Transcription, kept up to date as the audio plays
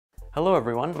Hello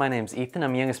everyone, my name is Ethan.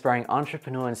 I'm a young aspiring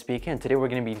entrepreneur and speaker, and today we're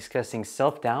going to be discussing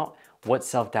self-doubt, what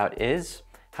self-doubt is,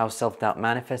 how self-doubt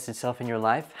manifests itself in your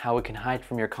life, how it can hide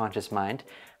from your conscious mind,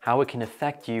 how it can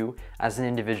affect you as an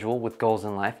individual with goals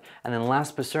in life, and then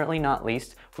last but certainly not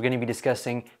least, we're going to be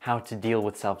discussing how to deal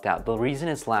with self-doubt. The reason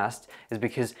it's last is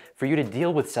because for you to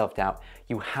deal with self-doubt,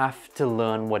 you have to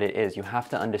learn what it is, you have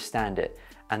to understand it,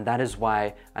 and that is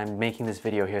why I'm making this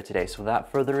video here today. So without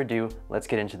further ado, let's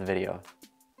get into the video.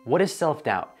 What is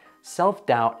self-doubt?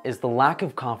 Self-doubt is the lack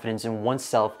of confidence in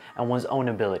oneself and one's own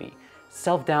ability.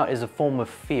 Self-doubt is a form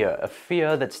of fear, a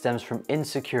fear that stems from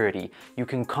insecurity. You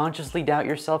can consciously doubt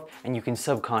yourself and you can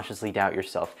subconsciously doubt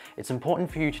yourself. It's important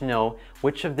for you to know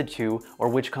which of the two or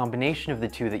which combination of the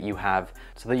two that you have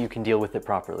so that you can deal with it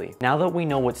properly. Now that we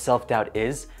know what self-doubt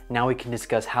is, now we can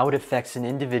discuss how it affects an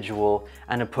individual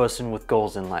and a person with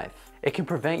goals in life. It can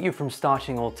prevent you from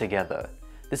starting altogether.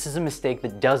 This is a mistake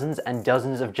that dozens and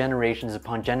dozens of generations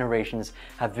upon generations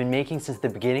have been making since the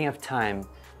beginning of time,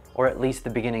 or at least the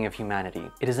beginning of humanity.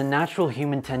 It is a natural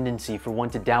human tendency for one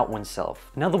to doubt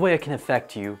oneself. Another way it can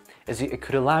affect you is it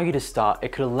could allow you to start,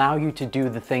 it could allow you to do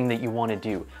the thing that you want to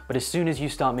do. But as soon as you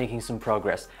start making some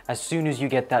progress, as soon as you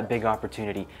get that big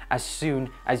opportunity, as soon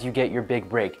as you get your big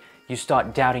break, you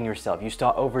start doubting yourself, you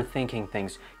start overthinking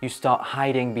things, you start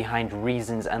hiding behind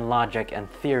reasons and logic and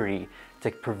theory to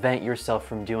prevent yourself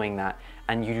from doing that,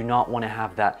 and you do not want to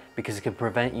have that because it could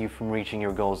prevent you from reaching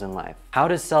your goals in life. How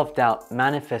does self-doubt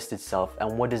manifest itself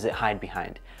and what does it hide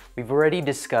behind? We've already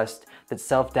discussed that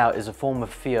self-doubt is a form of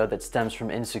fear that stems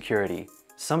from insecurity.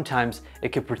 Sometimes it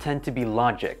could pretend to be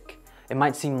logic. It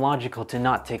might seem logical to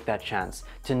not take that chance,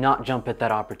 to not jump at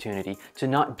that opportunity, to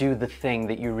not do the thing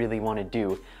that you really want to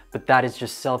do, but that is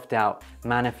just self-doubt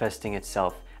manifesting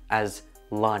itself as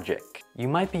logic. You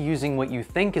might be using what you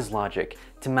think is logic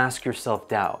to mask your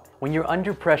self-doubt. When you're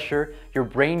under pressure, your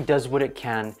brain does what it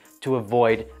can to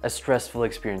avoid a stressful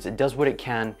experience. It does what it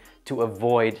can to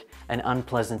avoid an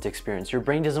unpleasant experience. Your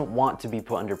brain doesn't want to be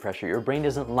put under pressure. Your brain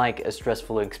doesn't like a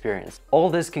stressful experience. All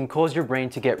this can cause your brain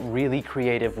to get really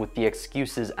creative with the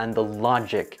excuses and the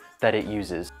logic that it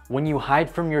uses. When you hide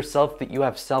from yourself that you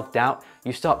have self-doubt,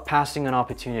 you start passing on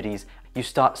opportunities. You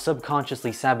start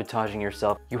subconsciously sabotaging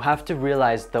yourself. You have to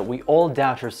realize that we all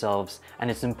doubt ourselves,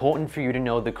 and it's important for you to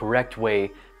know the correct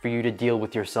way for you to deal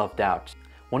with your self-doubt.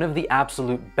 One of the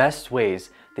absolute best ways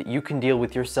that you can deal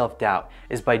with your self-doubt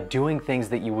is by doing things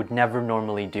that you would never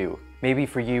normally do. Maybe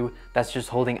for you, that's just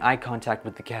holding eye contact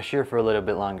with the cashier for a little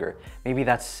bit longer. Maybe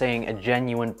that's saying a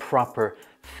genuine, proper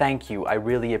 "thank you, I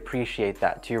really appreciate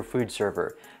that" to your food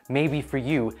server. Maybe for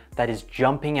you, that is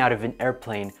jumping out of an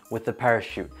airplane with a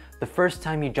parachute. The first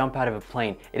time you jump out of a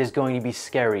plane, it is going to be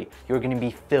scary. You're going to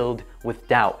be filled with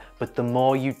doubt. But the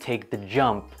more you take the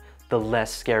jump, the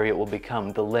less scary it will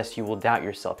become, the less you will doubt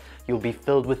yourself. You'll be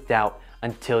filled with doubt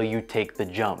until you take the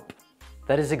jump.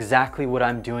 That is exactly what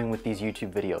I'm doing with these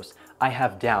YouTube videos. I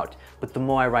have doubt, but the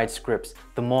more I write scripts,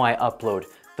 the more I upload,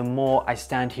 the more I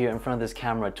stand here in front of this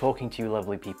camera talking to you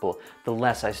lovely people, the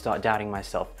less I start doubting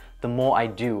myself. The more I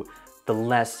do, the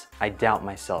less I doubt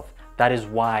myself. That is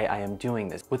why I am doing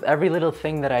this. With every little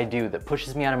thing that I do that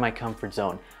pushes me out of my comfort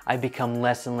zone, I become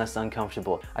less and less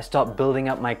uncomfortable. I stop building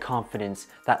up my confidence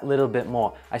that little bit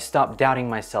more. I stop doubting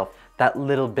myself that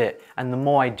little bit, and the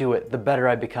more I do it, the better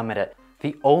I become at it.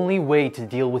 The only way to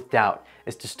deal with doubt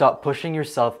is to stop pushing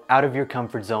yourself out of your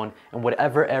comfort zone in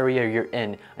whatever area you're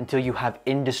in until you have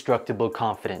indestructible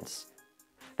confidence.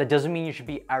 That doesn't mean you should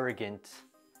be arrogant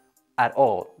at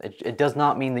all. It does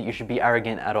not mean that you should be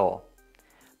arrogant at all.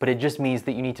 But it just means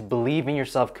that you need to believe in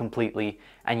yourself completely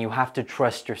and you have to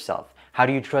trust yourself. How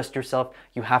do you trust yourself?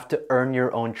 You have to earn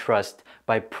your own trust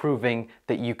by proving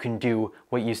that you can do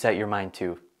what you set your mind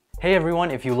to. Hey everyone,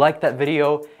 if you liked that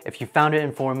video, if you found it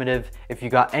informative, if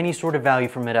you got any sort of value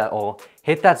from it at all,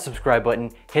 hit that subscribe button,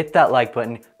 hit that like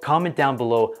button, comment down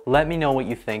below, let me know what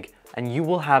you think, and you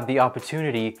will have the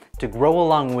opportunity to grow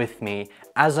along with me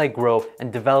as I grow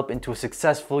and develop into a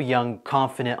successful, young,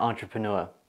 confident entrepreneur.